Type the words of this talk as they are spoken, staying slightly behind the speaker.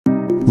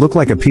look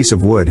like a piece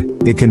of wood,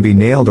 it can be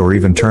nailed or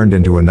even turned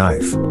into a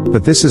knife.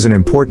 But this is an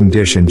important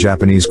dish in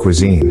Japanese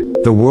cuisine,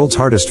 the world's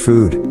hardest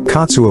food,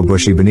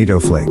 Katsuobushi Bonito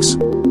Flakes.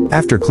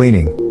 After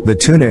cleaning, the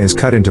tuna is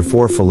cut into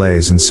 4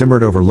 fillets and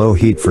simmered over low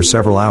heat for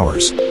several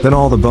hours, then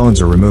all the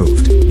bones are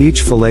removed.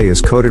 Each fillet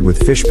is coated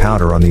with fish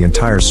powder on the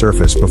entire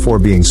surface before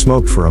being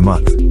smoked for a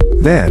month.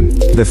 Then,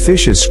 the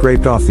fish is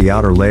scraped off the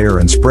outer layer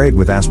and sprayed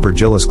with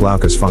Aspergillus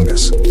glaucus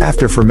fungus.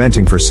 After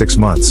fermenting for 6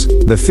 months,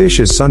 the fish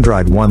is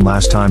sun-dried one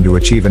last time to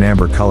achieve an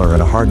amber color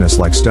and a hardness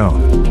like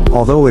stone.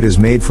 Although it is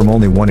made from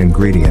only one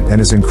ingredient and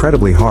is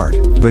incredibly hard,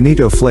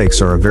 bonito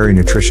flakes are a very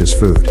nutritious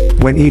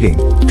food. When eating,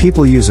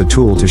 people use a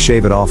tool to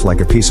shave it off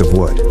like a piece of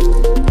wood.